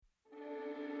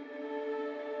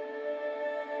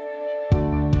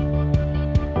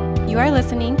You are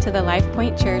listening to the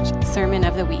LifePoint Church Sermon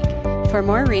of the Week. For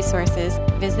more resources,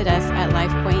 visit us at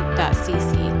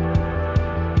lifepoint.cc.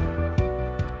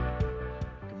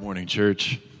 Good morning,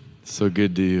 church. So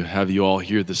good to have you all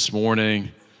here this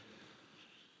morning.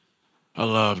 I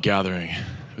love gathering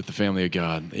with the family of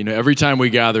God. You know, every time we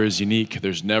gather is unique.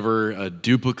 There's never a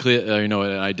duplicate, an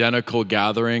identical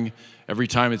gathering. Every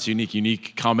time it's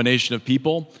unique combination of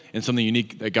people and something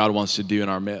unique that God wants to do in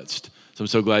our midst. So I'm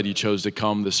so glad you chose to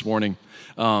come this morning.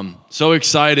 So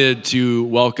excited to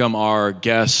welcome our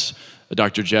guests,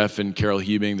 Dr. Jeff and Carol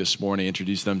Hebing this morning,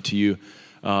 introduce them to you.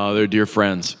 They're dear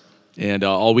friends. And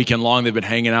all weekend long, they've been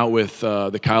hanging out with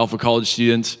the Chi Alpha college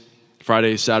students.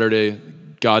 Friday, Saturday,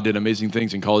 God did amazing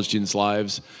things in college students'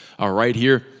 lives right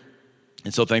here.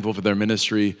 And so thankful for their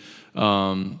ministry.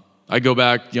 I go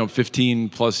back, 15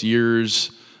 plus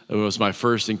years. It was my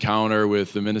first encounter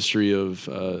with the ministry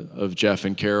of Jeff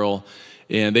and Carol.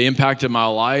 And they impacted my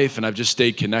life, and I've just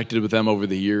stayed connected with them over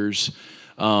the years.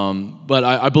 But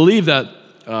I believe that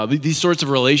these sorts of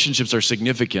relationships are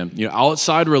significant.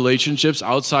 Outside relationships,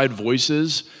 outside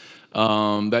voices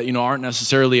that aren't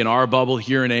necessarily in our bubble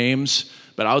here in Ames,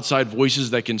 but outside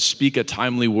voices that can speak a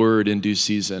timely word in due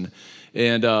season.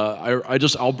 And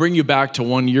I'll bring you back to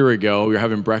 1 year ago. We were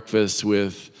having breakfast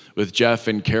with Jeff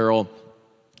and Carol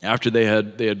after they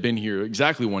had been here.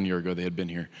 Exactly 1 year ago they had been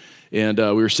here. And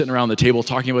we were sitting around the table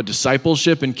talking about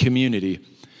discipleship and community.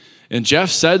 And Jeff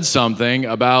said something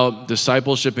about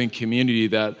discipleship and community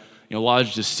that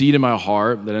lodged a seed in my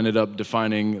heart that ended up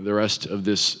defining the rest of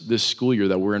this school year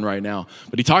that we're in right now.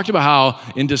 But he talked about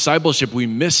how in discipleship we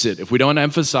miss it if we don't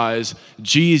emphasize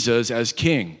Jesus as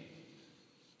king.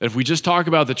 If we just talk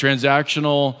about the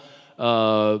transactional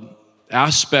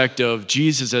aspect of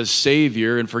Jesus as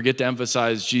Savior and forget to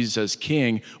emphasize Jesus as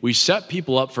King, we set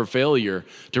people up for failure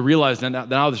to realize that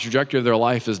now the trajectory of their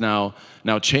life is now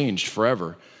changed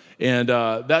forever. And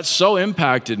that so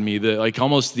impacted me that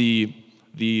almost the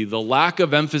lack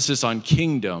of emphasis on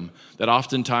kingdom that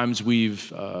oftentimes we've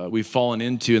fallen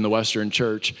into in the Western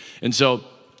church. And so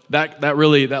that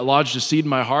lodged a seed in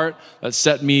my heart that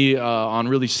set me on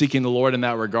really seeking the Lord in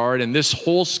that regard. And this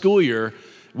whole school year,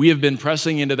 we have been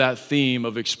pressing into that theme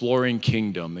of exploring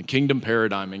kingdom, the kingdom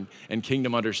paradigm and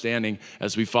kingdom understanding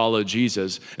as we follow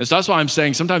Jesus. And so that's why I'm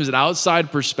saying sometimes an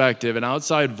outside perspective, an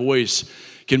outside voice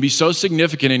can be so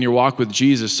significant in your walk with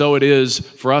Jesus. So it is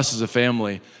for us as a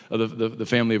family, the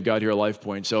family of God here at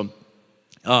LifePoint. So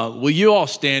will you all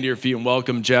stand to your feet and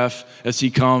welcome Jeff as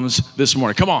he comes this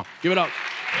morning? Come on, give it up.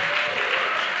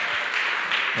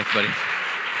 Thanks, buddy.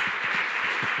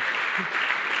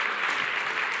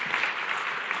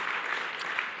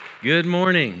 Good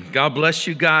morning. God bless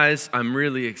you guys. I'm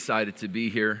really excited to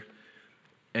be here.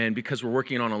 And because we're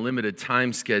working on a limited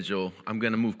time schedule, I'm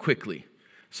going to move quickly.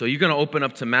 So you're going to open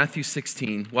up to Matthew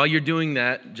 16. While you're doing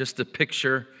that, just a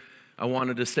picture, I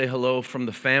wanted to say hello from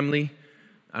the family.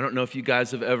 I don't know if you guys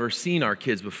have ever seen our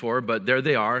kids before, but there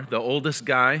they are. The oldest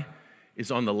guy is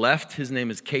on the left. His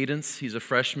name is Cadence. He's a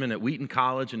freshman at Wheaton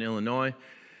College in Illinois.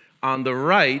 On the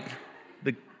right,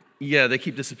 they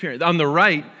keep disappearing. On the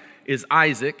right is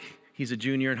Isaac. He's a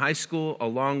junior in high school,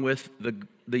 along with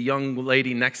the young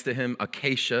lady next to him,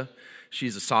 Acacia.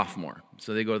 She's a sophomore.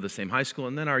 So they go to the same high school.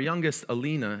 And then our youngest,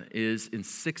 Alina, is in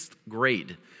 6th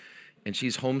grade. And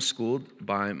she's homeschooled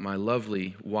by my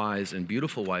lovely, wise, and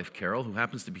beautiful wife, Carol, who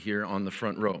happens to be here on the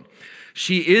front row.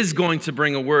 She is going to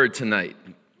bring a word tonight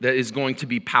that is going to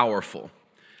be powerful.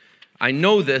 I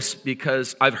know this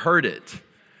because I've heard it.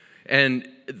 And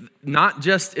not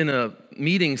just in a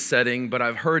meeting setting, but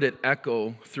I've heard it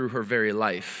echo through her very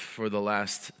life for the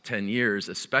last 10 years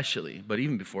especially, but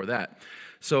even before that.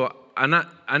 So I'm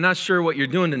not sure what you're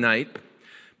doing tonight,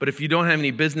 but if you don't have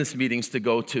any business meetings to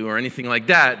go to or anything like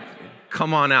that,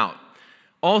 come on out.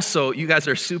 Also, you guys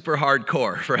are super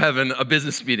hardcore for having a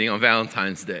business meeting on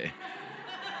Valentine's Day.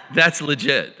 That's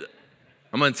legit.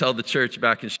 I'm going to tell the church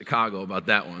back in Chicago about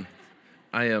that one.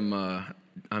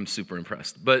 I'm super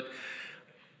impressed. But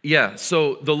yeah,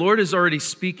 so the Lord is already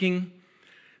speaking.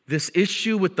 This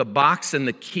issue with the box and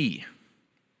the key,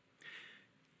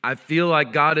 I feel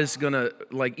like God is going to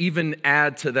even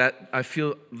add to that. I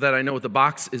feel that I know what the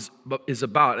box is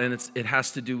about, and it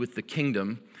has to do with the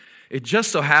kingdom. It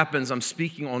just so happens I'm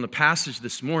speaking on a passage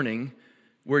this morning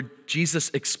where Jesus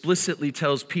explicitly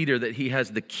tells Peter that he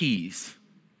has the keys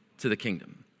to the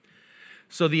kingdom.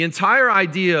 So the entire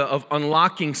idea of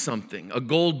unlocking something, a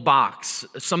gold box,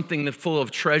 something that's full of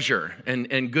treasure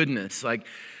and goodness,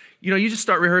 you just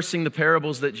start rehearsing the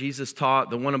parables that Jesus taught,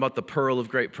 the one about the pearl of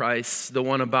great price, the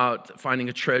one about finding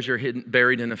a treasure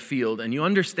buried in a field, and you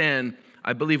understand,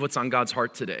 I believe, what's on God's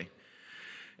heart today.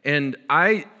 And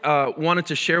I wanted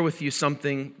to share with you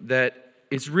something that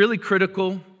is really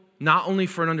critical, not only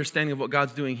for an understanding of what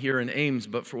God's doing here in Ames,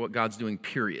 but for what God's doing,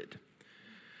 period.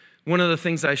 One of the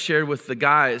things I shared with the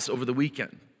guys over the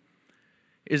weekend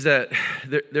is that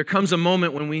there comes a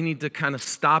moment when we need to kind of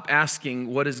stop asking,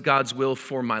 what is God's will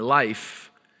for my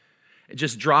life? And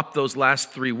just drop those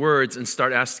last three words and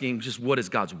start asking just, what is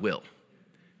God's will?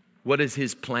 What is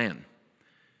his plan?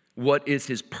 What is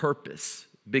his purpose?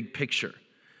 Big picture.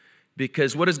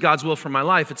 Because what is God's will for my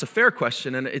life? It's a fair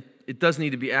question, and it does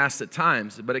need to be asked at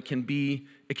times, but it can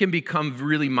become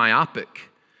really myopic,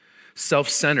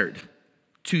 self-centered,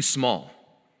 too small.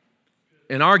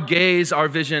 And our gaze, our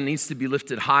vision needs to be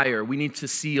lifted higher. We need to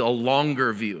see a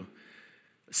longer view.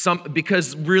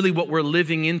 Because really what we're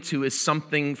living into is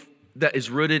something that is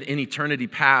rooted in eternity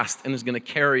past and is going to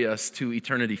carry us to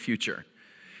eternity future.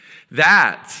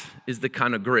 That is the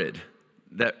kind of grid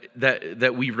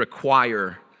that we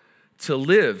require to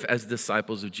live as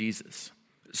disciples of Jesus.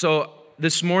 So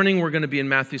this morning we're going to be in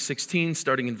Matthew 16,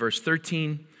 starting in verse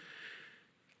 13.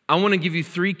 I want to give you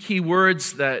three key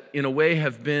words that in a way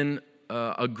have been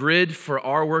a grid for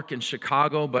our work in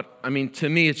Chicago, but I mean, to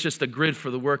me, it's just a grid for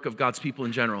the work of God's people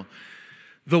in general.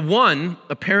 The one,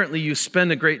 apparently you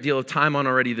spend a great deal of time on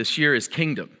already this year, is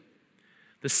kingdom.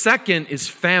 The second is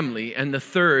family, and the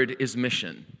third is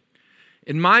mission.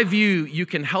 In my view, you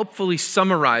can helpfully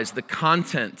summarize the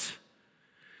content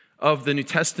of the New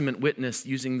Testament witness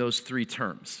using those three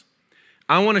terms.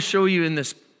 I want to show you in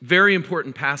this very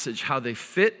important passage how they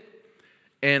fit,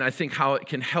 and I think how it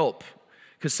can help.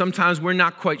 Because sometimes we're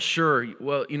not quite sure.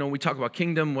 Well, we talk about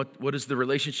kingdom. What is the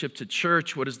relationship to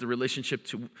church? What is the relationship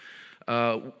to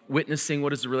witnessing?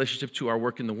 What is the relationship to our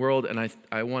work in the world? And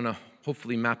I want to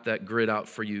hopefully map that grid out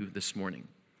for you this morning.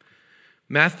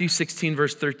 Matthew 16,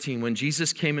 verse 13. When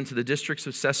Jesus came into the districts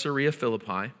of Caesarea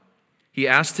Philippi, he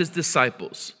asked his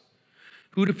disciples,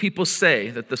 "Who do people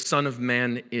say that the Son of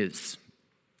Man is?"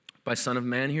 By Son of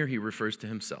Man here, he refers to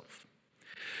himself.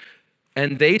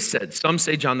 And they said, some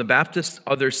say John the Baptist,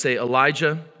 others say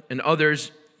Elijah, and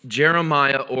others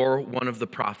Jeremiah or one of the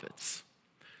prophets.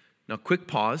 Now, quick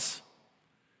pause.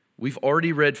 We've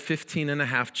already read 15 and a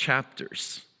half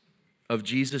chapters of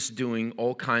Jesus doing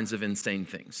all kinds of insane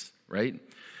things, right?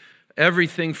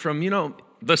 Everything from,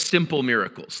 the simple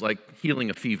miracles, like healing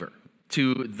a fever,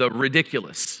 to the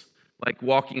ridiculous, like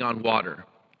walking on water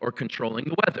or controlling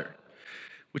the weather,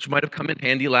 which might have come in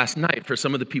handy last night for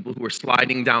some of the people who were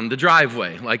sliding down the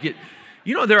driveway.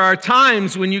 There are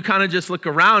times when you kind of just look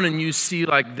around and you see,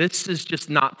 this is just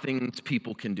not things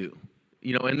people can do.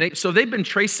 So they've been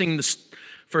tracing this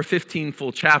for 15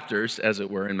 full chapters, as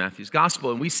it were, in Matthew's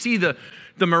gospel. And we see the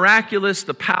miraculous,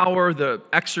 the power, the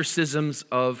exorcisms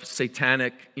of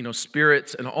satanic,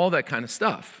 spirits and all that kind of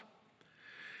stuff.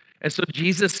 And so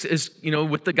Jesus is,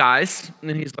 with the guys,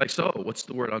 and he's like, so what's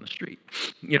the word on the street?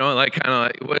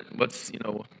 What's.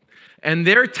 And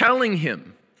they're telling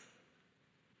him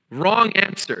wrong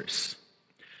answers.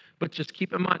 But just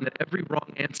keep in mind that every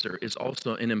wrong answer is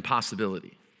also an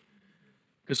impossibility.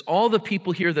 Because all the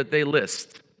people here that they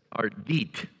list are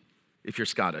dead, if you're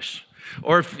Scottish.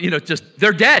 Or if,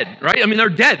 they're dead, right? I mean, they're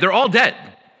dead. They're all dead.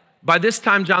 By this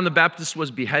time, John the Baptist was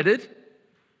beheaded,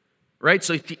 right?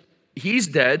 So he's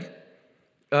dead.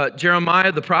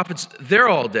 Jeremiah, the prophets, they're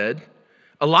all dead.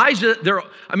 Elijah,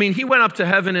 he went up to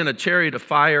heaven in a chariot of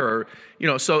fire,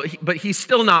 but he's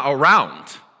still not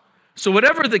around. So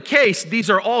whatever the case, these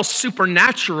are all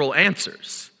supernatural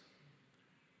answers.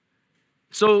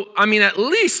 So, at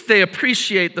least they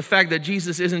appreciate the fact that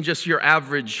Jesus isn't just your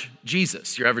average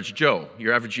Jesus, your average Joe,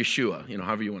 your average Yeshua,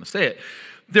 however you want to say it.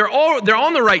 They're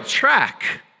on the right track,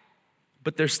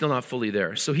 but they're still not fully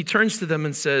there. So he turns to them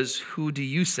and says, "Who do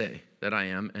you say that I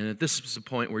am?" And this is the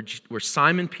point where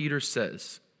Simon Peter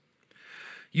says,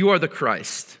 "You are the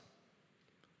Christ,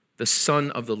 the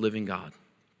Son of the living God."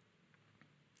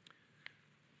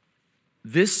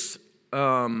 This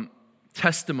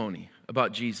testimony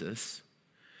about Jesus,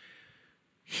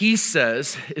 he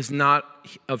says, is not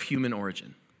of human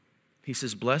origin. He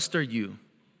says, "Blessed are you,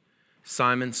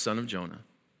 Simon, son of Jonah,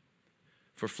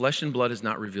 for flesh and blood has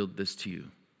not revealed this to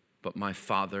you, but my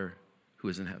Father who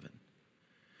is in heaven."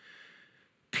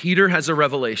 Peter has a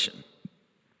revelation,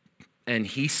 and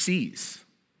he sees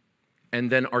and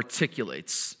then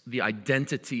articulates the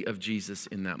identity of Jesus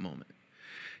in that moment.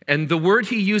 And the word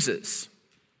he uses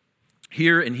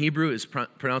here in Hebrew is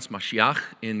pronounced Mashiach.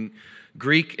 In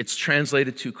Greek, it's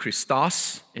translated to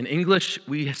Christos. In English,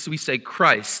 we say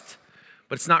Christ,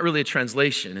 but it's not really a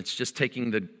translation. It's just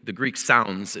taking the Greek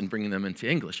sounds and bringing them into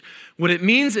English. What it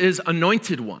means is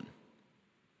anointed one.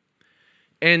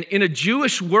 And in a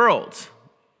Jewish world,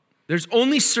 There's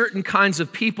only certain kinds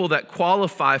of people that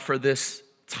qualify for this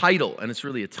title, and it's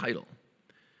really a title.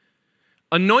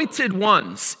 Anointed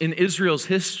ones in Israel's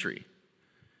history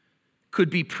could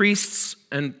be priests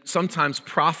and sometimes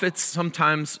prophets,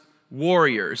 sometimes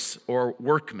warriors or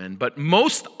workmen, but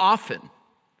most often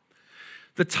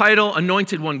the title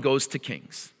anointed one goes to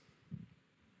kings.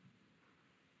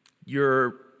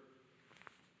 Your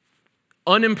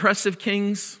unimpressive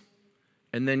kings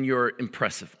and then your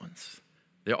impressive ones.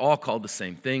 They're all called the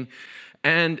same thing.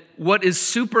 And what is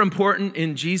super important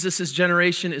in Jesus'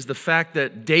 generation is the fact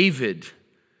that David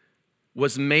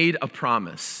was made a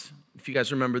promise. If you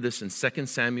guys remember this in 2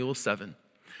 Samuel 7,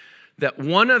 that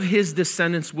one of his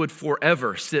descendants would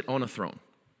forever sit on a throne.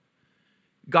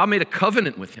 God made a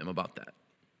covenant with him about that.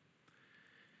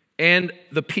 And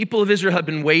the people of Israel had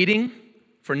been waiting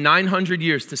for 900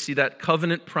 years to see that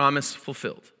covenant promise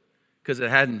fulfilled, because it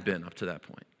hadn't been up to that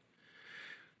point.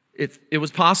 It was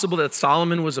possible that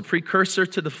Solomon was a precursor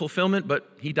to the fulfillment,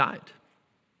 but he died.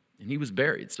 And he was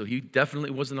buried, so he definitely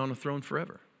wasn't on a throne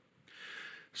forever.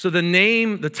 So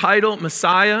the title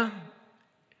Messiah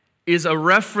is a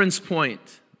reference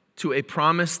point to a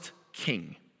promised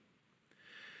king.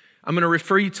 I'm going to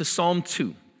refer you to Psalm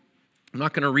 2. I'm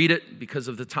not going to read it because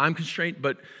of the time constraint,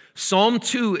 but Psalm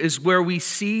 2 is where we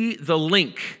see the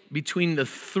link between the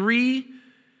three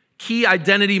key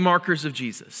identity markers of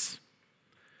Jesus.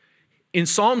 In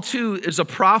Psalm 2 is a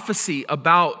prophecy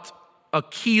about a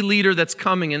key leader that's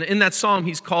coming, and in that psalm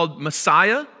he's called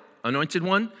Messiah, anointed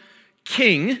one,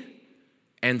 King,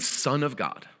 and Son of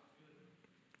God.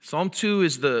 Psalm 2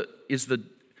 is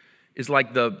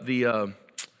like the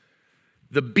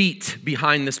beat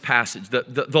behind this passage,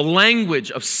 the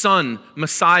language of Son,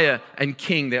 Messiah, and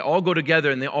King. They all go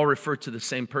together and they all refer to the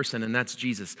same person, and that's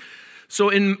Jesus. So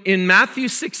in Matthew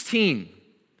 16,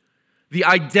 the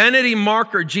identity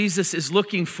marker Jesus is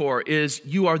looking for is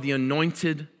you are the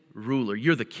anointed ruler.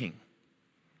 You're the king.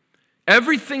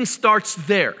 Everything starts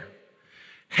there.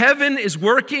 Heaven is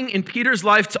working in Peter's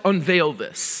life to unveil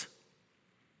this.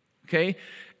 Okay?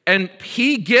 And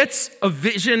he gets a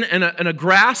vision and a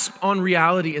grasp on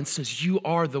reality and says, you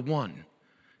are the one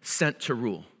sent to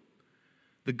rule.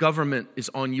 The government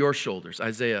is on your shoulders.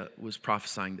 Isaiah was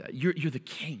prophesying that. You're the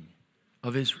king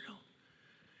of Israel.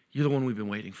 You're the one we've been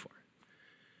waiting for.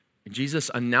 And Jesus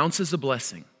announces a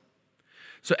blessing.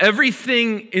 So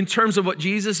everything in terms of what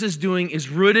Jesus is doing is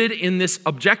rooted in this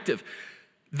objective.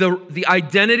 The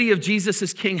identity of Jesus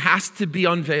as king has to be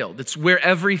unveiled. It's where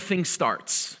everything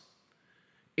starts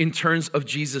in terms of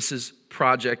Jesus'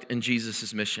 project and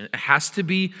Jesus' mission. It has to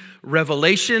be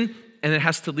revelation, and it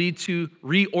has to lead to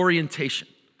reorientation.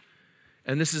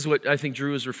 And this is what I think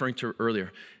Drew was referring to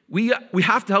earlier. We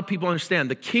have to help people understand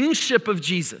the kingship of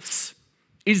Jesus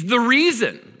is the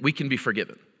reason we can be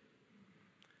forgiven.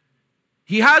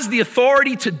 He has the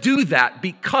authority to do that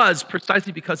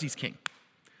precisely because he's king.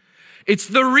 It's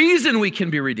the reason we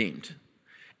can be redeemed.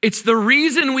 It's the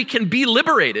reason we can be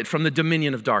liberated from the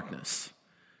dominion of darkness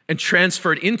and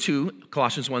transferred into,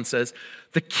 Colossians 1 says,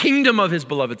 the kingdom of his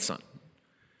beloved Son.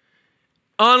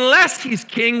 Unless he's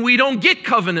king, we don't get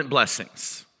covenant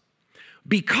blessings.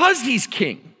 Because he's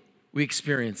king, we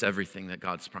experience everything that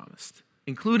God's promised,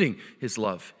 including his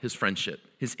love, his friendship,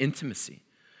 his intimacy,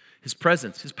 his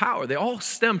presence, his power. They all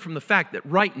stem from the fact that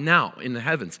right now in the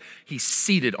heavens, he's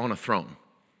seated on a throne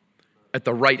at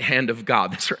the right hand of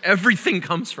God. That's where everything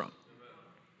comes from.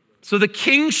 So the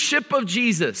kingship of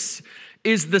Jesus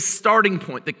is the starting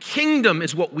point. The kingdom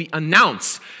is what we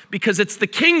announce because it's the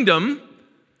kingdom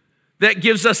that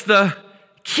gives us the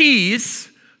keys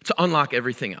to unlock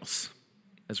everything else,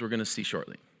 as we're going to see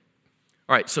shortly.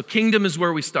 All right, so kingdom is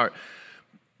where we start.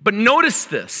 But notice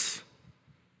this.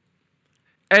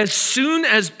 As soon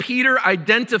as Peter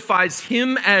identifies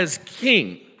him as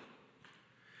king,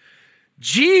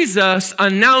 Jesus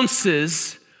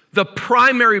announces the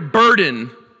primary burden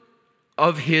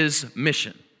of his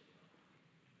mission.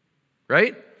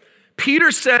 Right?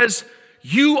 Peter says,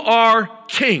 you are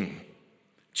king.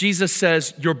 Jesus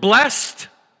says, you're blessed,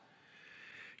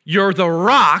 you're the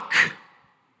rock,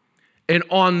 and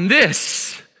on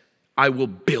this I will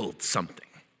build something.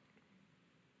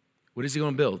 What is he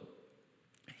going to build?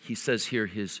 He says here,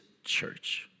 his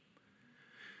church.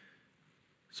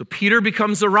 So Peter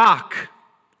becomes the rock,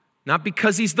 not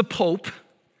because he's the Pope,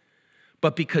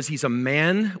 but because he's a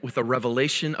man with a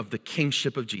revelation of the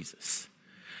kingship of Jesus.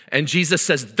 And Jesus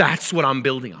says, that's what I'm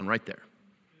building on right there.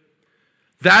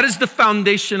 That is the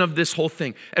foundation of this whole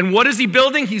thing. And what is he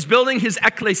building? He's building his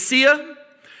ecclesia,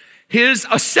 his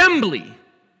assembly.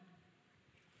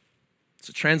 It's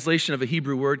a translation of a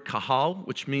Hebrew word, kahal,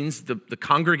 which means the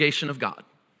congregation of God.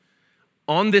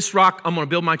 On this rock, I'm going to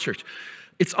build my church.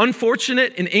 It's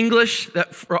unfortunate in English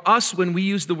that for us, when we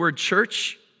use the word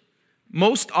church,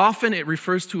 most often it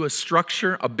refers to a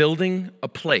structure, a building, a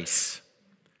place.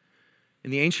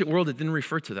 In the ancient world, it didn't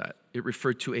refer to that. It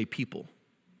referred to a people,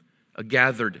 a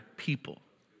gathered people.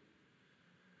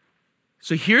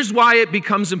 So here's why it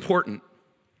becomes important.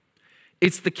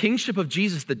 It's the kingship of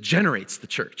Jesus that generates the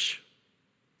church.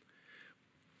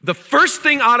 The first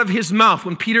thing out of his mouth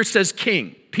when Peter says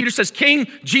king,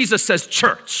 Jesus says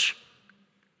church.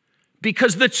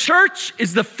 Because the church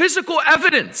is the physical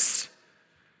evidence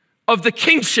of the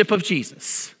kingship of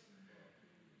Jesus.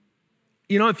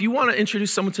 You know, if you want to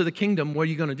introduce someone to the kingdom, what are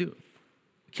you going to do?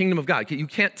 The kingdom of God. You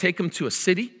can't take them to a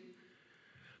city.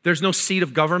 There's no seat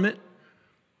of government.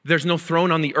 There's no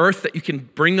throne on the earth that you can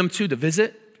bring them to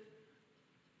visit.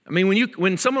 I mean,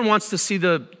 when someone wants to see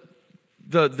the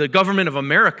government of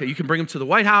America, you can bring them to the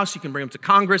White House, you can bring them to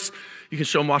Congress, you can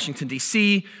show them Washington,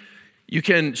 D.C., you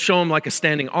can show them like a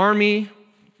standing army,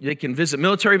 they can visit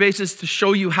military bases to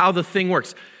show you how the thing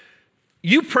works.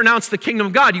 You pronounce the kingdom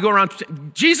of God, you go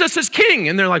around, Jesus is king,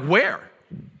 and they're like, where?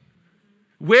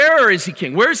 Where is he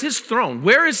king? Where's his throne?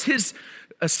 Where is his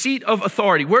seat of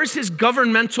authority? Where's his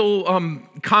governmental,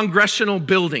 congressional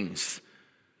buildings?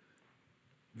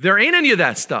 There ain't any of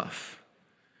that stuff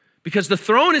because the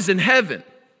throne is in heaven.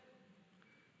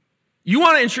 You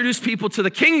want to introduce people to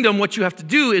the kingdom, what you have to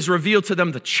do is reveal to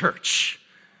them the church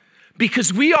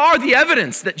because we are the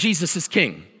evidence that Jesus is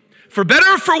king. For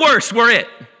better or for worse, we're it.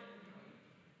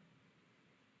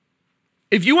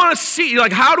 If you want to see,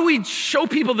 like, how do we show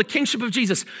people the kingship of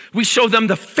Jesus? We show them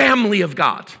the family of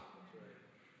God,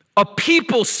 a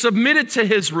people submitted to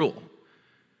his rule,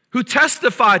 who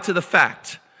testify to the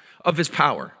fact of his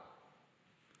power,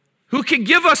 who can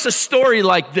give us a story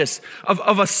like this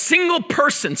of a single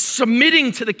person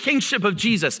submitting to the kingship of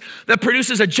Jesus that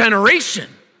produces a generation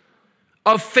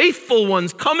of faithful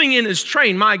ones coming in his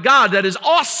train. My God, that is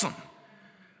awesome.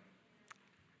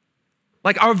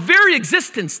 Like our very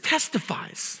existence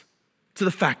testifies to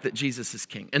the fact that Jesus is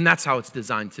king, and that's how it's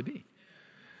designed to be.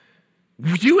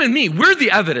 You and me, we're the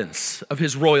evidence of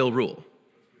his royal rule.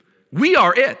 We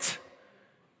are it.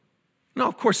 Now,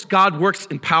 of course, God works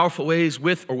in powerful ways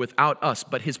with or without us,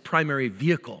 but his primary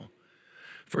vehicle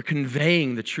for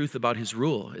conveying the truth about his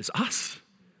rule is us.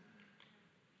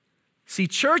 See,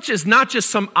 church is not just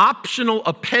some optional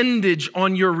appendage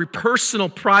on your personal,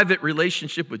 private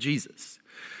relationship with Jesus.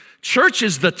 Church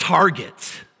is the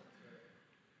target.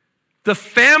 The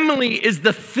family is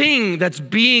the thing that's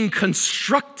being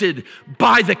constructed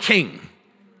by the king.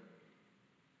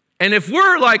 And if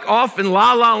we're like off in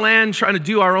la la land trying to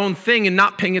do our own thing and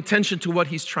not paying attention to what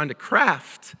he's trying to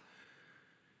craft,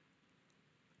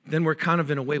 then we're kind of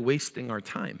in a way wasting our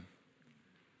time.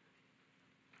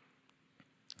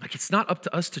 Like it's not up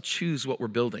to us to choose what we're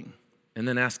building and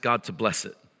then ask God to bless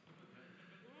it.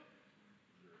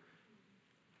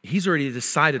 He's already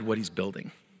decided what he's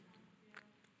building.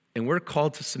 And we're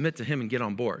called to submit to him and get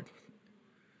on board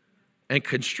and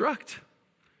construct.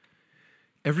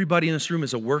 Everybody in this room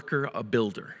is a worker, a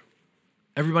builder.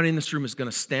 Everybody in this room is going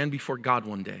to stand before God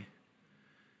one day.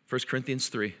 1 Corinthians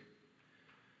 3.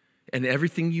 And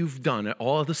everything you've done,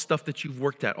 all the stuff that you've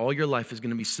worked at all your life is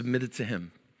going to be submitted to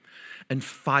him. And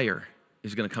fire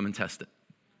is going to come and test it.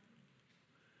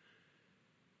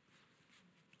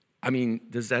 I mean,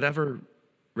 does that ever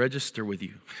register with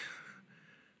you?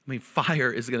 I mean,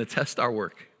 fire is going to test our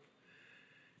work.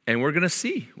 And we're going to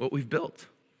see what we've built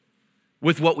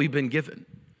with what we've been given.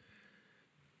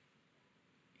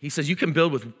 He says you can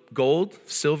build with gold,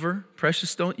 silver, precious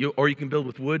stone, or you can build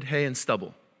with wood, hay, and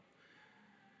stubble.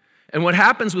 And what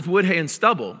happens with wood, hay, and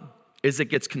stubble is it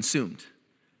gets consumed,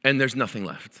 and there's nothing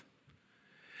left.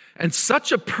 And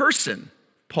such a person,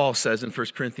 Paul says in 1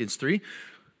 Corinthians 3,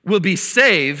 will be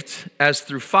saved as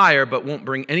through fire, but won't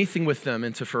bring anything with them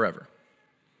into forever.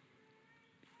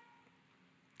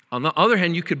 On the other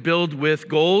hand, you could build with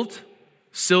gold,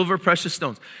 silver, precious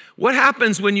stones. What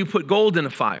happens when you put gold in a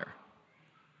fire?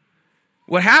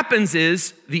 What happens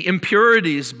is the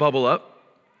impurities bubble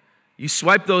up, you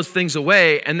swipe those things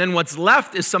away, and then what's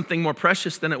left is something more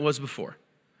precious than it was before.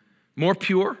 More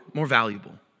pure, more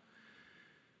valuable.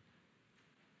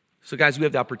 So guys, we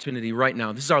have the opportunity right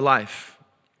now. This is our life.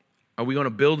 Are we going to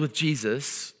build with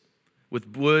Jesus,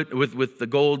 with wood, with the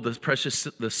gold,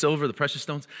 the silver, the precious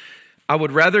stones? I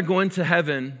would rather go into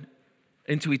heaven,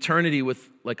 into eternity with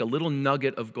like a little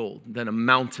nugget of gold than a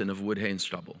mountain of wood, hay, and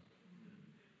stubble.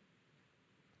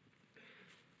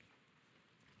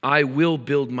 I will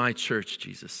build my church,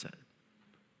 Jesus said.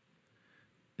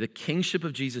 The kingship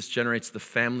of Jesus generates the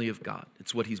family of God.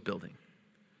 It's what he's building.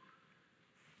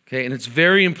 Okay, and it's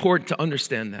very important to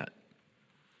understand that.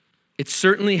 It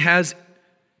certainly has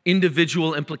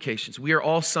individual implications. We are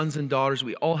all sons and daughters.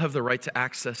 We all have the right to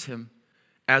access him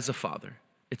as a father.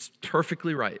 It's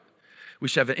perfectly right. We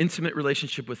should have an intimate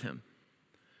relationship with him.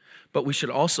 But we should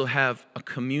also have a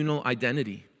communal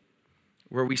identity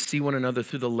where we see one another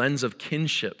through the lens of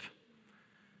kinship.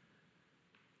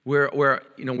 Where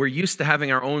we're used to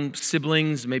having our own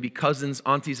siblings, maybe cousins,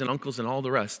 aunties, and uncles, and all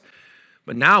the rest.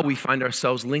 But now we find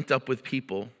ourselves linked up with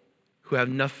people who have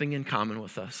nothing in common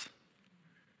with us.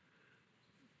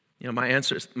 My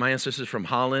ancestors from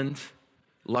Holland,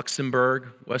 Luxembourg,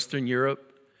 Western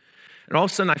Europe. And all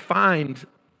of a sudden I find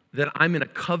that I'm in a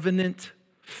covenant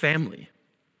family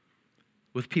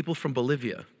with people from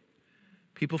Bolivia,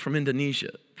 people from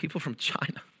Indonesia, people from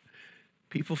China,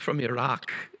 people from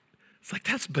Iraq. It's like,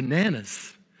 that's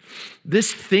bananas.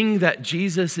 This thing that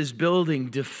Jesus is building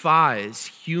defies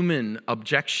human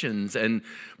objections and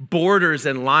borders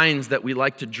and lines that we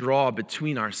like to draw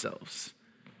between ourselves.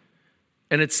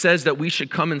 And it says that we should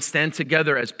come and stand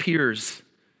together as peers,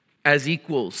 as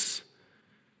equals,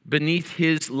 beneath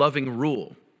his loving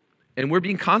rule. And we're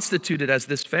being constituted as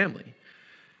this family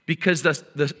because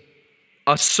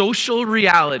a social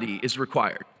reality is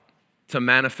required to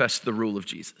manifest the rule of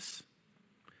Jesus.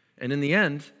 And in the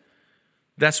end,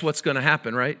 that's what's going to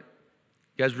happen, right?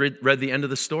 You guys read the end of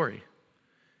the story,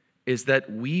 is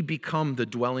that we become the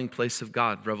dwelling place of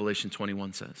God, Revelation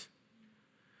 21 says.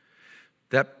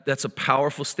 That's a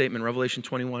powerful statement, Revelation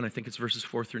 21, I think it's verses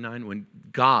 4-9, when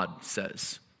God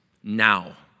says,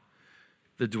 now,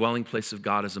 the dwelling place of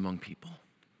God is among people.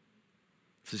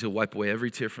 It says he'll wipe away every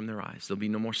tear from their eyes. There'll be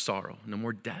no more sorrow, no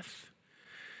more death.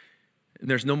 And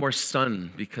there's no more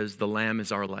sun because the Lamb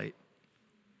is our light.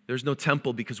 There's no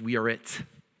temple because we are it.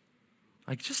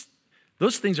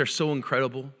 Those things are so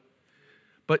incredible.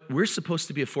 But we're supposed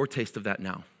to be a foretaste of that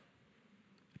now.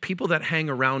 People that hang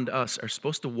around us are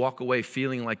supposed to walk away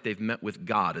feeling like they've met with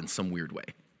God in some weird way.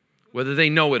 Whether they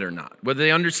know it or not, whether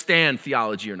they understand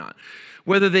theology or not,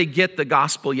 whether they get the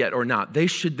gospel yet or not. There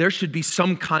should be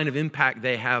some kind of impact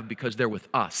they have because they're with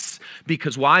us.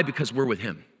 Because why? Because we're with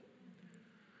him.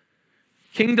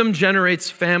 Kingdom generates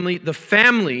family. The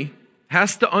family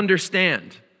has to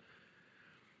understand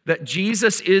that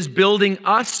Jesus is building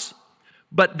us,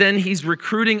 but then he's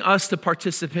recruiting us to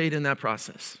participate in that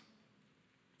process.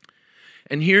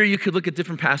 And here you could look at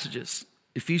different passages.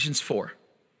 Ephesians 4,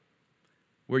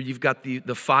 where you've got the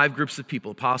 5 groups of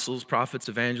people, apostles, prophets,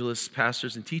 evangelists,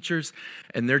 pastors, and teachers,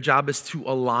 and their job is to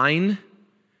align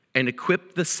and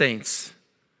equip the saints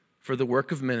for the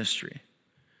work of ministry.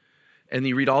 And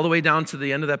you read all the way down to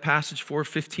the end of that passage,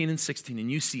 4:15 and 16,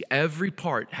 and you see every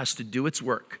part has to do its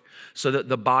work so that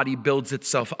the body builds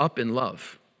itself up in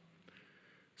love.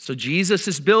 So Jesus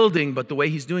is building, but the way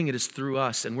he's doing it is through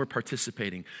us, and we're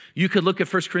participating. You could look at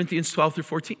 1 Corinthians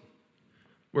 12-14,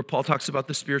 where Paul talks about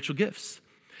the spiritual gifts.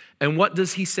 And what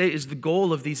does he say is the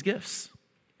goal of these gifts?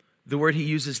 The word he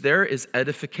uses there is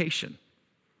edification.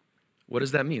 What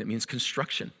does that mean? It means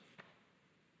construction.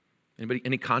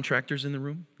 Any contractors in the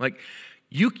room?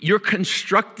 You're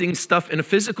constructing stuff in a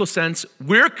physical sense.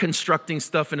 We're constructing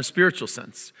stuff in a spiritual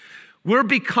sense. We're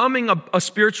becoming a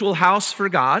spiritual house for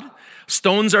God.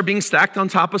 Stones are being stacked on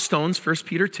top of stones, 1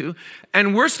 Peter 2.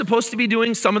 And we're supposed to be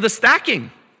doing some of the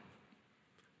stacking.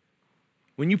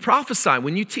 When you prophesy,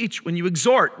 when you teach, when you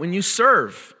exhort, when you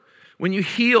serve, when you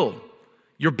heal,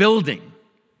 you're building.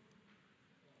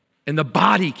 And the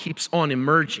body keeps on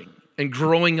emerging and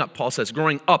growing up, Paul says,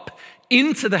 growing up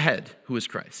into the head, who is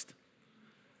Christ.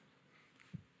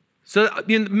 So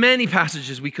in many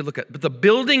passages we could look at, but the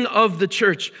building of the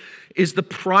church is the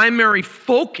primary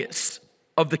focus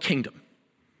of the kingdom.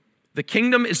 The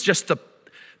kingdom is just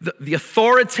the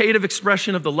authoritative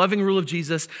expression of the loving rule of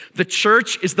Jesus. The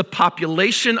church is the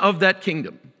population of that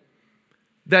kingdom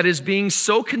that is being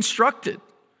so constructed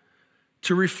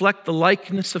to reflect the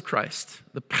likeness of Christ,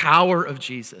 the power of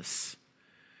Jesus.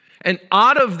 And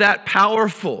out of that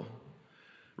powerful,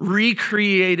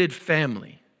 recreated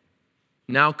family,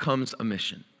 now comes a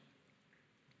mission.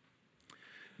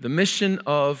 The mission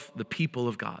of the people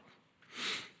of God.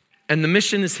 And the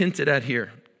mission is hinted at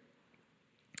here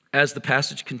as the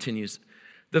passage continues.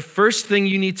 The first thing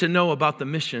you need to know about the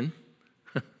mission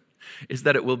is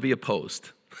that it will be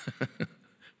opposed.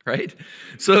 Right?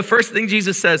 So the first thing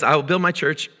Jesus says, I will build my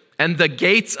church, and the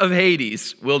gates of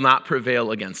Hades will not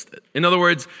prevail against it. In other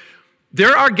words,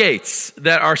 there are gates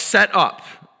that are set up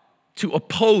to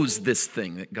oppose this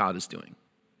thing that God is doing.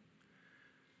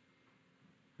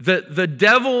 The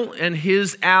devil and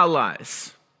his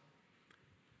allies,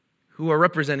 who are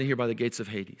represented here by the gates of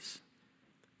Hades,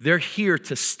 They're here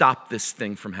to stop this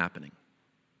thing from happening.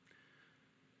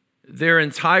 Their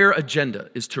entire agenda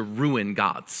is to ruin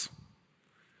God's.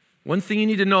 One thing you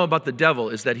need to know about the devil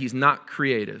is that he's not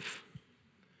creative.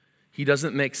 He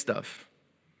doesn't make stuff.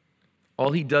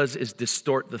 All he does is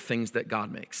distort the things that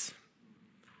God makes.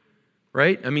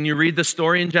 Right? I mean, you read the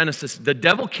story in Genesis, the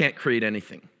devil can't create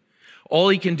anything. All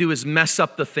he can do is mess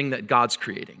up the thing that God's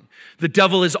creating. The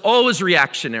devil is always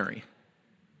reactionary.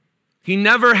 He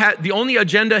never had, the only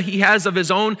agenda he has of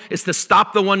his own is to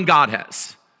stop the one God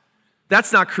has.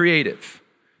 That's not creative.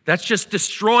 That's just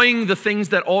destroying the things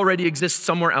that already exist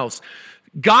somewhere else.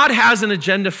 God has an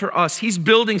agenda for us. He's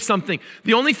building something.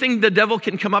 The only thing the devil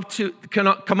can come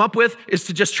up with is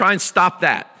to just try and stop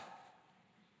that.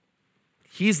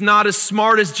 He's not as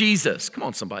smart as Jesus. Come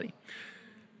on, somebody.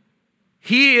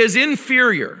 He is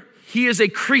inferior. He is a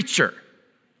creature.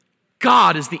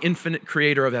 God is the infinite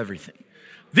creator of everything.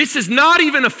 This is not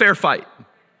even a fair fight.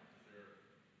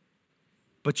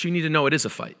 But you need to know it is a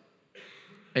fight.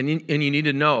 And you need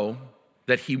to know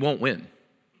that he won't win.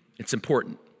 It's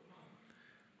important.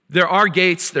 There are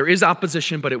gates, there is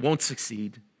opposition, but it won't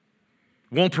succeed,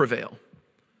 won't prevail.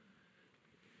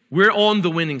 We're on the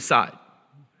winning side.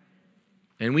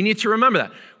 And we need to remember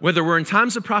that, whether we're in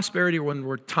times of prosperity or when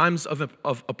we're in times of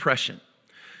oppression,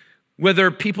 whether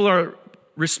people are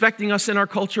respecting us in our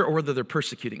culture or whether they're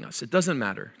persecuting us, it doesn't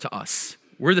matter to us.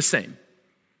 We're the same.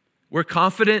 We're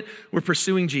confident, we're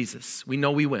pursuing Jesus. We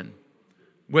know we win.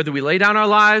 Whether we lay down our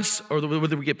lives or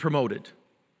whether we get promoted.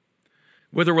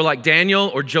 Whether we're like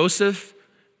Daniel or Joseph,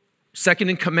 second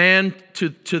in command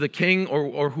to the king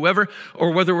or whoever,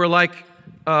 or whether we're like,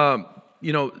 who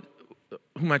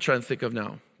am I trying to think of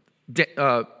now?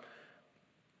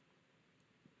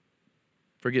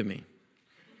 Forgive me.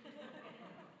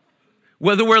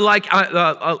 Whether we're like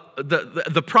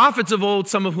the prophets of old,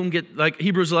 some of whom get, like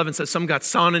Hebrews 11 says, some got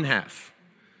sawn in half.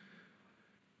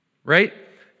 Right?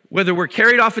 Whether we're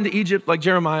carried off into Egypt like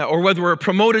Jeremiah, or whether we're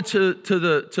promoted to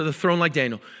the throne like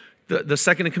Daniel, the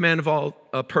second in command of all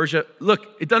Persia.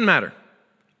 Look, it doesn't matter.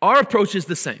 Our approach is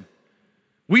the same.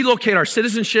 We locate our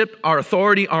citizenship, our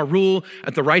authority, our rule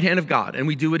at the right hand of God, and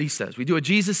we do what he says. We do what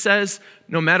Jesus says,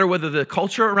 no matter whether the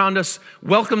culture around us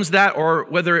welcomes that or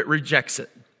whether it rejects it.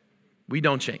 We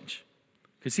don't change,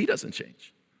 because he doesn't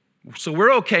change. So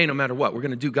we're okay no matter what. We're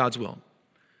going to do God's will.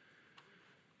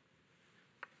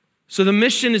 So the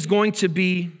mission is going to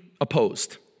be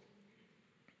opposed.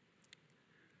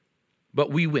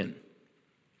 But we win.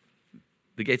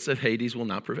 The gates of Hades will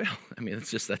not prevail. I mean,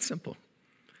 it's just that simple.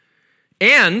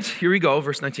 And, here we go,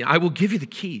 verse 19. I will give you the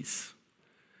keys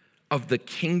of the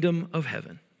kingdom of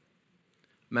heaven.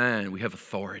 Man, we have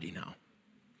authority now.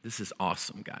 This is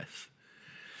awesome, guys.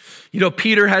 You know,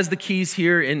 Peter has the keys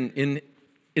here in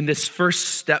this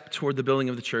first step toward the building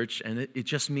of the church, and it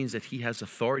just means that he has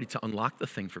authority to unlock the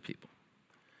thing for people.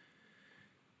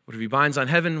 Whatever he binds on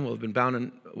heaven will have been bound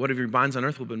in, whatever he binds on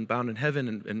earth will have been bound in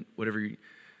heaven, and whatever he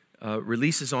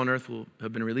releases on earth will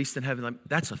have been released in heaven.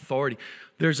 That's authority.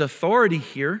 There's authority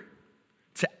here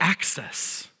to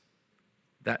access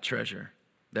that treasure,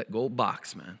 that gold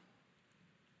box, man.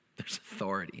 There's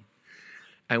authority.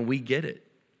 And we get it.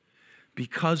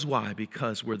 Because why?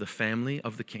 Because we're the family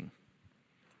of the king.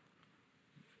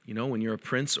 You know, when you're a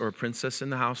prince or a princess in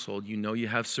the household, you know you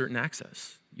have certain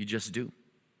access. You just do.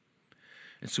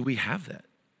 And so we have that.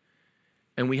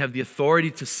 And we have the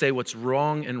authority to say what's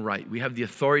wrong and right. We have the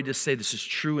authority to say this is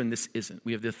true and this isn't.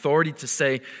 We have the authority to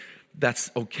say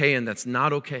that's okay and that's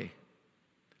not okay.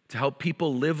 To help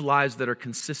people live lives that are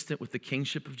consistent with the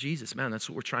kingship of Jesus. Man, that's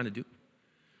what we're trying to do.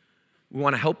 We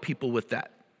want to help people with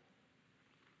that.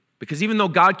 Because even though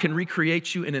God can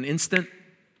recreate you in an instant,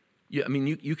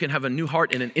 you can have a new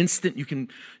heart in an instant. You can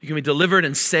be delivered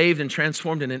and saved and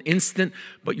transformed in an instant,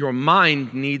 but your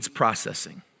mind needs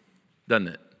processing, doesn't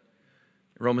it?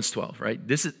 Romans 12, right?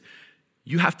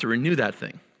 You have to renew that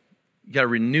thing. You got to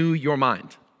renew your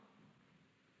mind.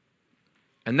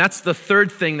 And that's the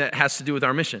third thing that has to do with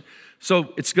our mission.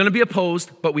 So it's going to be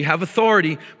opposed, but we have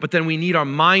authority, but then we need our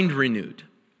mind renewed.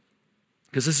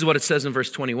 Because this is what it says in verse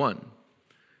 21.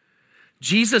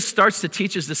 Jesus starts to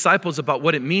teach his disciples about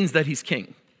what it means that he's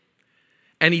king.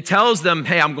 And he tells them,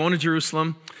 hey, I'm going to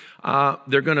Jerusalem.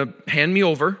 They're going to hand me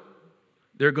over.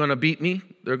 They're going to beat me.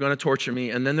 They're going to torture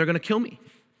me. And then they're going to kill me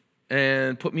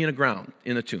and put me in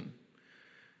a tomb.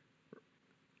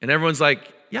 And everyone's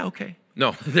like, yeah, okay.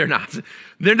 No, they're not.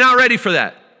 They're not ready for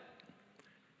that.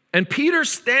 And Peter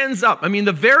stands up. I mean,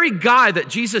 the very guy that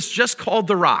Jesus just called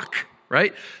the rock,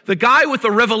 right? The guy with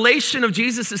the revelation of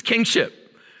Jesus' kingship.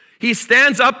 He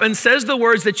stands up and says the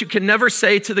words that you can never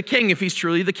say to the king if he's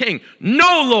truly the king.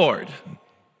 No, Lord.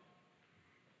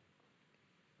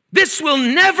 This will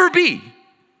never be.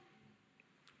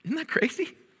 Isn't that crazy?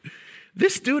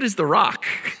 This dude is the rock.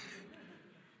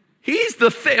 He's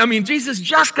the thing. I mean, Jesus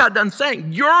just got done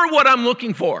saying, you're what I'm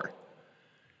looking for.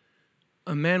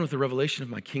 A man with a revelation of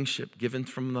my kingship given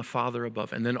from the Father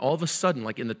above. And then all of a sudden,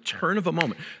 like in the turn of a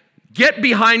moment, get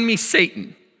behind me,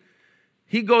 Satan.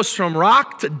 He goes from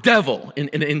rock to devil in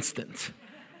an instant.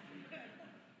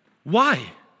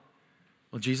 Why?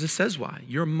 Well, Jesus says why.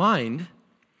 Your mind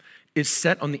is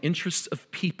set on the interests of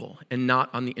people and not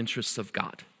on the interests of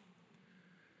God.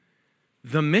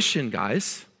 The mission,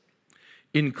 guys,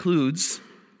 includes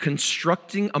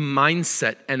constructing a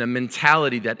mindset and a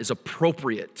mentality that is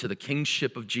appropriate to the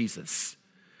kingship of Jesus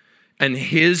and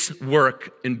his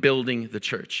work in building the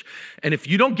church. And if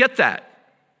you don't get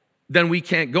that, then we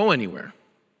can't go anywhere.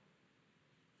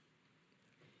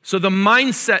 So the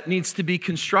mindset needs to be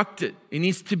constructed. It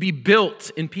needs to be built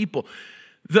in people.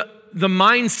 The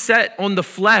mindset on the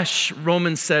flesh,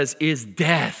 Romans says, is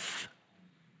death.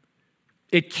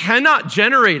 It cannot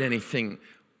generate anything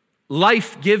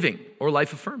life-giving or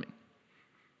life-affirming.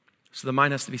 So the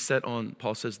mind has to be set on,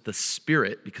 Paul says, the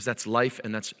spirit, because that's life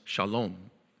and that's shalom,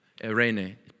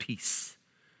 eirene, peace.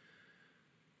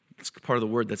 It's part of the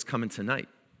word that's coming tonight,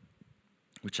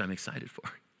 which I'm excited for.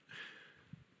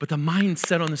 But the mind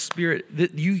set on the spirit,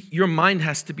 your mind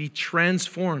has to be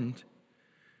transformed.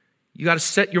 You got to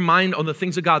set your mind on the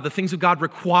things of God. The things of God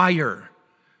require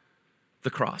the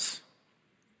cross.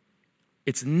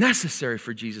 It's necessary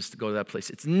for Jesus to go to that place.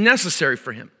 It's necessary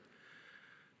for him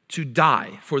to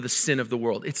die for the sin of the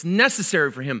world. It's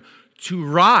necessary for him to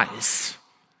rise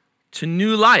to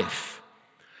new life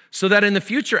so that in the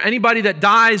future, anybody that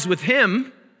dies with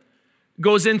him,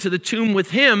 goes into the tomb with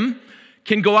him,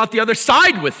 can go out the other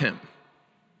side with him.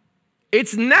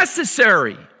 It's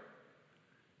necessary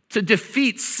to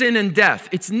defeat sin and death.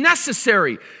 It's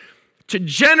necessary to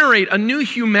generate a new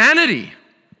humanity.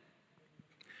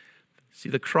 See,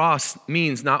 the cross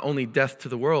means not only death to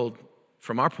the world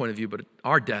from our point of view, but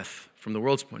our death from the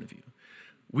world's point of view.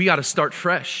 We got to start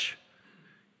fresh.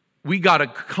 We got to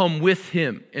come with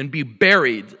him and be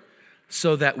buried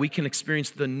so that we can experience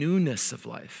the newness of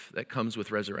life that comes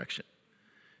with resurrection.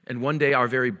 And one day our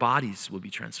very bodies will be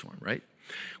transformed, right?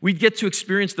 We get to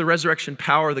experience the resurrection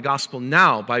power of the gospel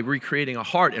now by recreating a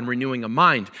heart and renewing a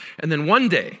mind. And then one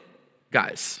day,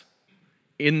 guys,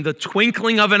 in the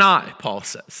twinkling of an eye, Paul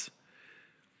says,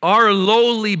 our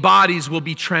lowly bodies will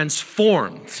be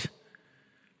transformed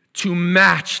to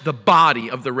match the body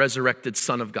of the resurrected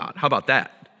Son of God. How about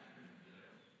that?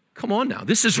 Come on now.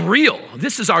 This is real.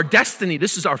 This is our destiny.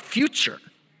 This is our future.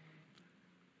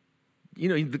 You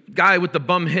know, the guy with the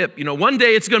bum hip, one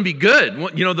day it's going to be good.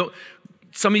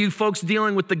 Some of you folks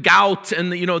dealing with the gout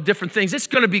and different things, it's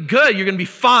going to be good. You're going to be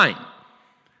fine.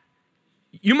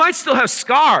 You might still have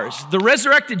scars. The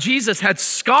resurrected Jesus had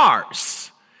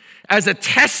scars as a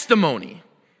testimony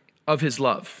of his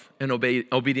love and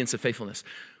obedience and faithfulness.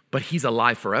 But he's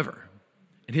alive forever.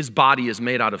 And his body is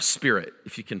made out of spirit,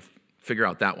 if you can figure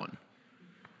out that one.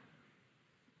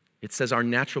 It says our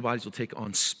natural bodies will take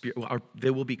on they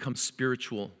will become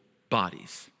spiritual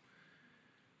bodies.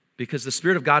 Because the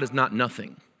Spirit of God is not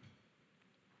nothing.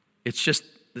 It's just,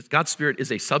 God's Spirit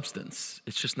is a substance.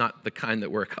 It's just not the kind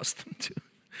that we're accustomed to.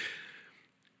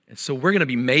 And so we're going to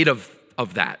be made of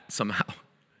that somehow.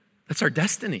 That's our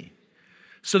destiny.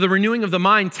 So the renewing of the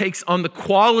mind takes on the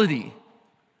quality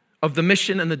of the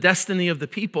mission and the destiny of the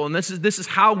people. And this is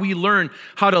how we learn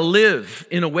how to live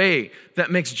in a way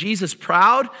that makes Jesus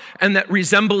proud and that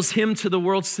resembles him to the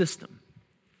world system.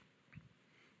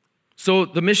 So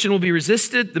the mission will be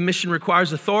resisted. The mission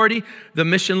requires authority. The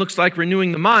mission looks like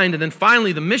renewing the mind. And then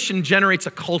finally, the mission generates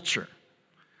a culture.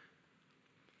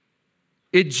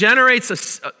 It generates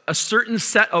a certain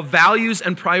set of values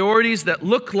and priorities that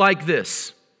look like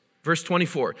this. Verse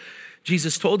 24.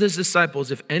 Jesus told his disciples,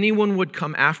 if anyone would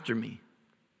come after me,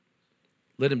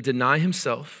 let him deny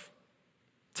himself,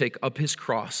 take up his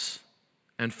cross,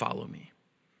 and follow me.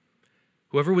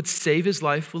 Whoever would save his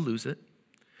life will lose it.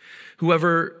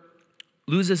 Whoever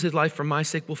loses his life for my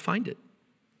sake will find it.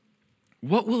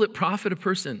 What will it profit a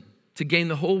person to gain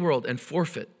the whole world and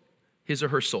forfeit his or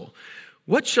her soul?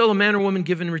 What shall a man or woman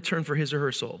give in return for his or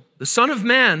her soul? The Son of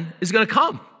Man is going to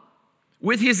come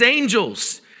with his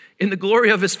angels in the glory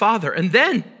of his Father. And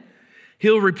then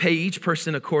he'll repay each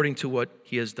person according to what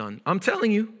he has done. I'm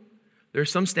telling you, there are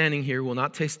some standing here who will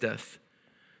not taste death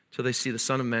till they see the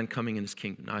Son of Man coming in his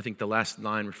kingdom. Now, I think the last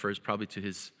line refers probably to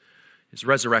his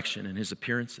resurrection and his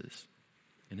appearances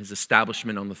and his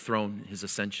establishment on the throne, his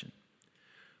ascension.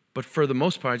 But for the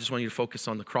most part, I just want you to focus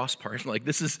on the cross part. Like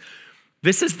this is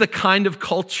the kind of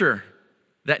culture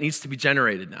that needs to be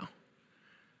generated now.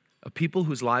 A people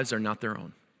whose lives are not their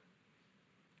own.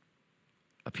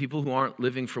 A people who aren't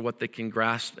living for what they can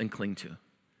grasp and cling to.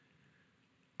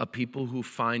 A people who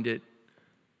find it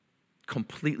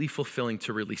completely fulfilling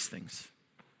to release things.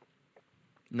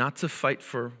 Not to fight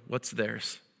for what's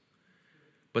theirs,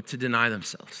 but to deny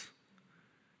themselves.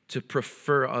 To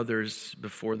prefer others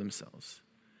before themselves.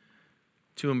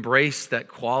 To embrace that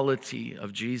quality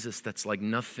of Jesus that's like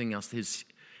nothing else.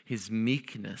 His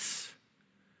meekness.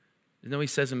 You know what he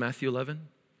says in Matthew 11?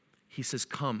 He says,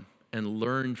 come and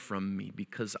learn from me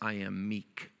because I am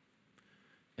meek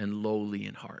and lowly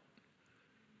in heart.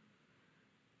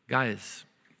 Guys,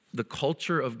 the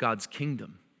culture of God's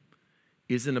kingdom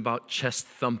isn't about chest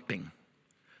thumping.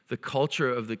 The culture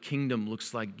of the kingdom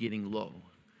looks like getting low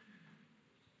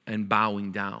and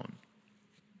bowing down.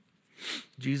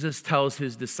 Jesus tells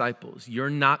his disciples, you're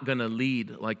not going to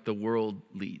lead like the world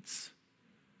leads.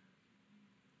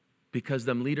 Because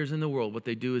them leaders in the world, what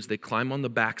they do is they climb on the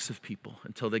backs of people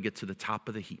until they get to the top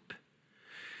of the heap.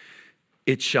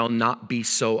 It shall not be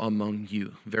so among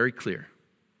you. Very clear.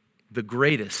 The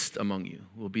greatest among you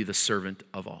will be the servant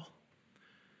of all.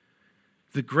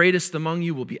 The greatest among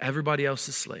you will be everybody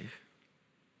else's slave.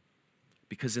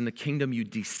 Because in the kingdom you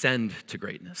descend to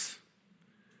greatness.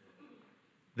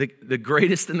 The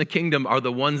greatest in the kingdom are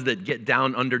the ones that get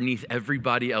down underneath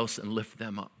everybody else and lift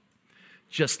them up.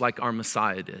 Just like our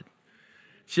Messiah did.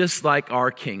 Just like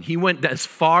our King. He went as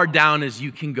far down as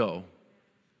you can go.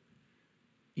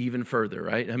 Even further,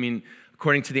 right? I mean,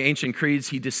 according to the ancient creeds,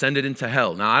 he descended into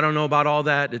hell. Now, I don't know about all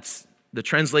that. The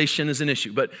translation is an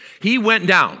issue. But he went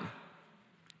down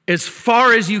as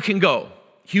far as you can go,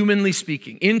 humanly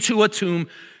speaking, into a tomb,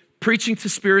 preaching to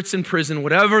spirits in prison,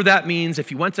 whatever that means. If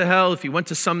he went to hell, if he went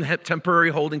to some temporary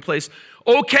holding place,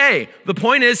 okay. The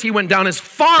point is, he went down as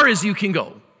far as you can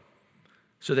go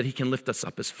so that he can lift us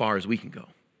up as far as we can go.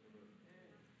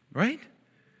 Right?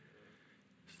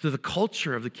 So the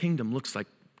culture of the kingdom looks like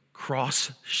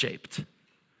cross-shaped.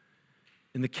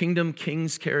 In the kingdom,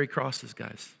 kings carry crosses,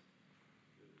 guys.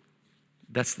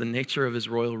 That's the nature of his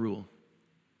royal rule.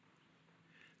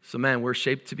 So man, we're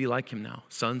shaped to be like him now,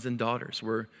 sons and daughters.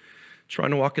 We're trying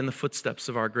to walk in the footsteps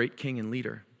of our great king and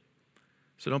leader.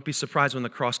 So don't be surprised when the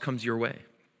cross comes your way,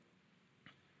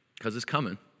 because it's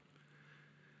coming.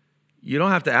 You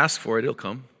don't have to ask for it, it'll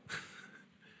come.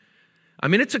 I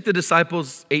mean, it took the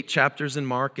disciples 8 chapters in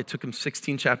Mark. It took them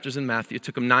 16 chapters in Matthew. It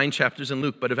took them 9 chapters in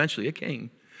Luke, but eventually it came.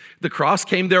 The cross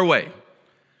came their way.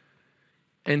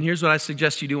 And here's what I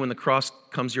suggest you do when the cross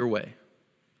comes your way.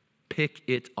 Pick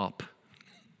it up.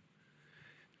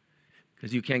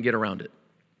 Because you can't get around it.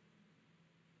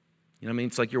 You know what I mean?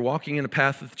 It's like you're walking in a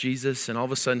path with Jesus, and all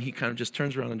of a sudden he kind of just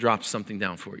turns around and drops something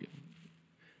down for you.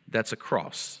 That's a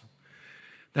cross.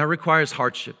 That requires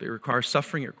hardship. It requires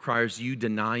suffering. It requires you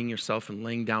denying yourself and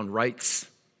laying down rights,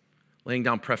 laying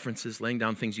down preferences, laying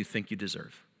down things you think you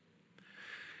deserve.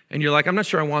 And you're like, I'm not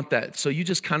sure I want that. So you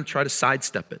just kind of try to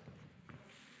sidestep it.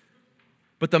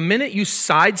 But the minute you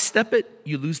sidestep it,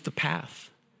 you lose the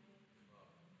path.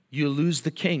 You lose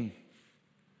the king.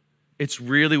 It's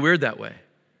really weird that way.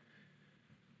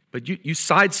 But you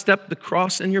sidestep the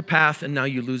cross in your path, and now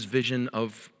you lose vision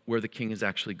of where the king is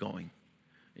actually going.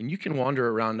 And you can wander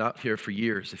around out here for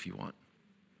years if you want.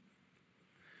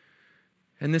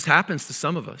 And this happens to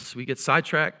some of us. We get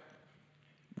sidetracked.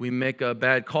 We make a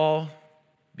bad call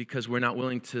because we're not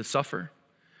willing to suffer.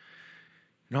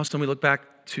 And all of a sudden we look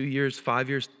back 2 years, 5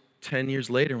 years, 10 years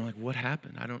later, and we're like, what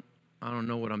happened? I don't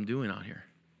know what I'm doing out here.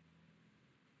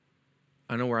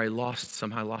 I know where I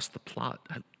somehow lost the plot.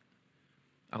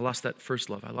 I lost that first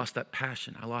love. I lost that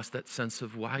passion. I lost that sense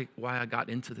of why I got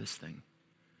into this thing.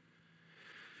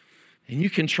 And you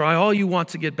can try all you want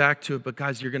to get back to it, but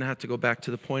guys, you're going to have to go back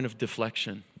to the point of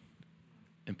deflection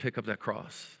and pick up that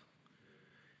cross.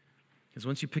 Because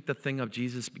once you pick that thing up,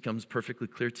 Jesus becomes perfectly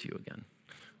clear to you again.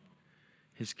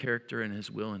 His character and his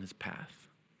will and his path.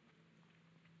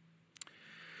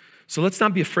 So let's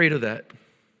not be afraid of that.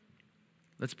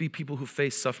 Let's be people who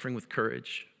face suffering with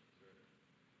courage,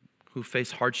 who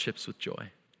face hardships with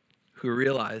joy, who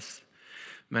realize,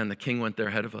 man, the king went there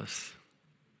ahead of us.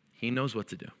 He knows what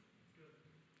to do.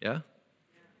 Yeah?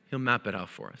 He'll map it out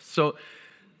for us. So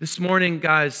this morning,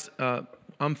 guys,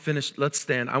 I'm finished. Let's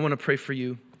stand. I want to pray for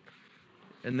you,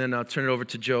 and then I'll turn it over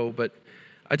to Joe. But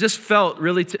I just felt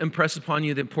really to impress upon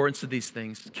you the importance of these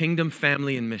things, kingdom,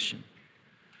 family, and mission.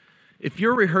 If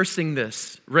you're rehearsing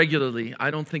this regularly, I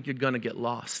don't think you're going to get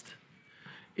lost.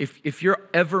 If you're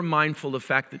ever mindful of the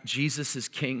fact that Jesus is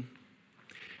king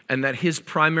and that his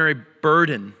primary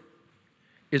burden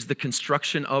is the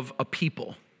construction of a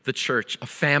people, the church, a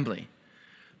family,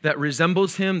 that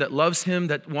resembles him, that loves him,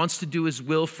 that wants to do his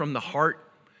will from the heart,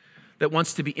 that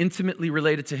wants to be intimately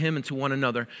related to him and to one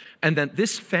another, and that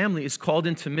this family is called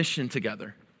into mission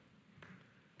together.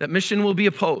 That mission will be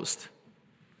opposed,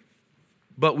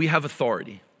 but we have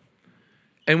authority.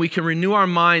 And we can renew our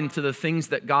mind to the things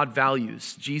that God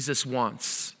values, Jesus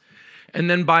wants. And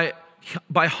then by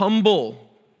humble,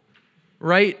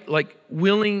 right, like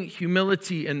willing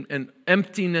humility and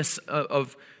emptiness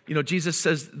of Jesus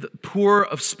says, the poor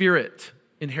of spirit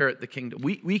inherit the kingdom.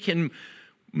 We can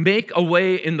make a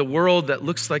way in the world that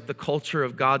looks like the culture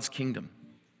of God's kingdom.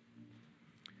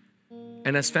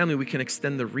 And as family, we can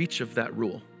extend the reach of that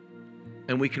rule.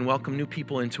 And we can welcome new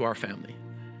people into our family.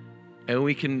 And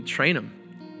we can train them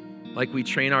like we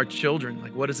train our children.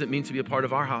 Like, what does it mean to be a part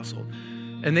of our household?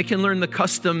 And they can learn the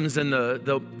customs and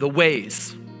the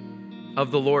ways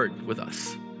of the Lord with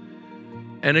us.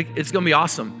 And it's going to be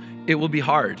awesome. It will be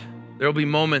hard. There will be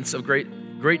moments of great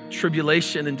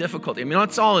tribulation and difficulty. I mean,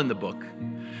 it's all in the book.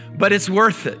 But it's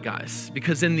worth it, guys,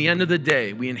 because in the end of the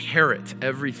day, we inherit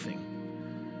everything.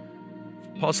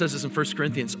 Paul says this in 1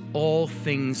 Corinthians, all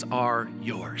things are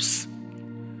yours.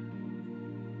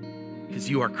 Because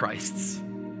you are Christ's,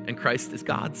 and Christ is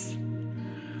God's.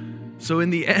 So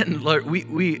in the end, Lord,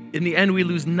 we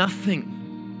lose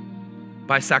nothing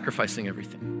by sacrificing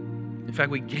everything. In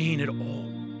fact, we gain it all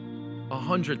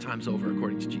 100 times over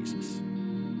according to Jesus.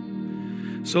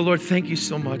 So Lord, thank you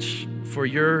so much for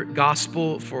your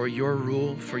gospel, for your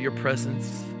rule, for your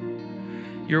presence.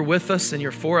 You're with us and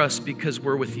you're for us because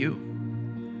we're with you.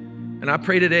 And I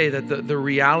pray today that the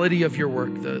reality of your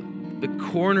work, the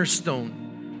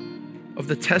cornerstone of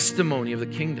the testimony of the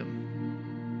kingdom,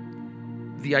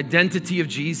 the identity of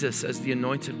Jesus as the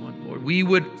anointed one, Lord, we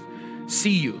would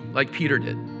see you like Peter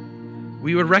did.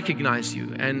 We would recognize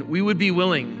you, and we would be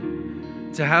willing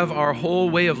to have our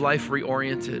whole way of life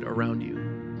reoriented around you.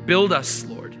 Build us,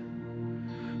 Lord.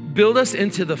 Build us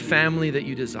into the family that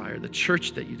you desire, the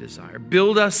church that you desire.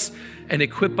 Build us and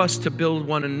equip us to build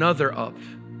one another up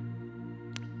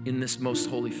in this most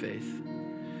holy faith,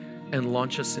 and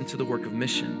launch us into the work of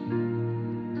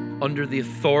mission under the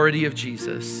authority of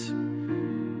Jesus,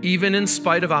 even in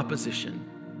spite of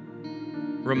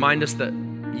opposition. Remind us that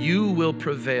you will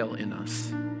prevail in us.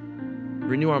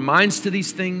 Renew our minds to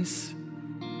these things.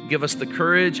 Give us the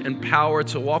courage and power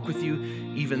to walk with you,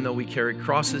 even though we carry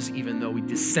crosses, even though we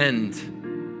descend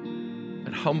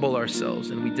and humble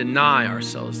ourselves and we deny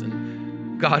ourselves.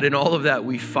 And God, in all of that,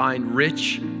 we find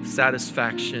rich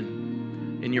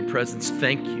satisfaction in your presence.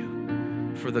 Thank you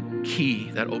for the key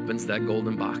that opens that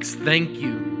golden box. Thank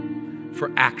you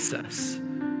for access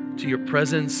to your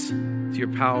presence, to your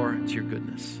power, to your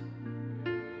goodness.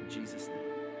 In Jesus' name.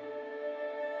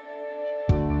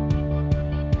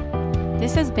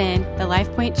 This has been the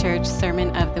LifePoint Church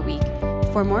Sermon of the Week.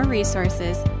 For more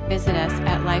resources, visit us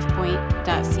at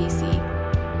lifepoint.cc.